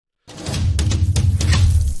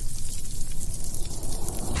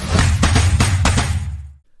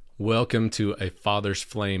Welcome to a Father's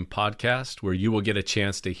Flame podcast, where you will get a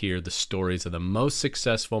chance to hear the stories of the most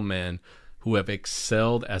successful men who have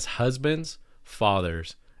excelled as husbands,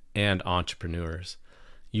 fathers, and entrepreneurs.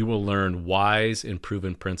 You will learn wise and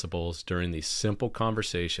proven principles during these simple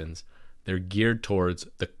conversations. They're geared towards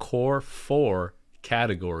the core 4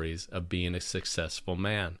 categories of being a successful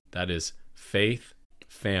man. That is faith,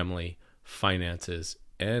 family, finances,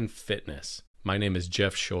 and fitness. My name is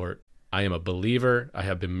Jeff Short. I am a believer. I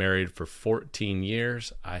have been married for 14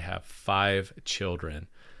 years. I have 5 children.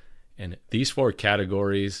 And these 4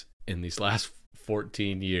 categories in these last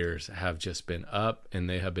 14 years have just been up and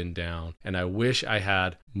they have been down. And I wish I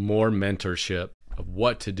had more mentorship of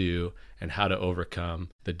what to do and how to overcome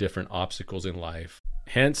the different obstacles in life.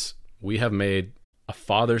 Hence, we have made a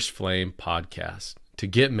Father's Flame podcast to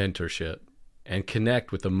get mentorship and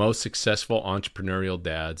connect with the most successful entrepreneurial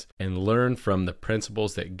dads and learn from the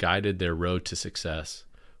principles that guided their road to success.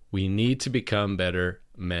 We need to become better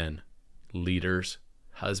men, leaders,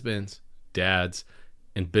 husbands, dads,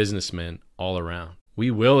 and businessmen all around.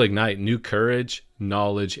 We will ignite new courage,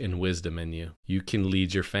 knowledge, and wisdom in you. You can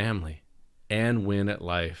lead your family and win at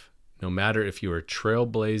life, no matter if you are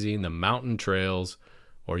trailblazing the mountain trails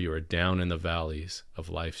or you are down in the valleys of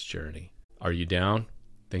life's journey. Are you down?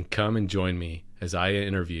 Then come and join me as I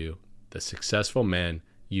interview the successful men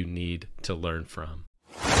you need to learn from.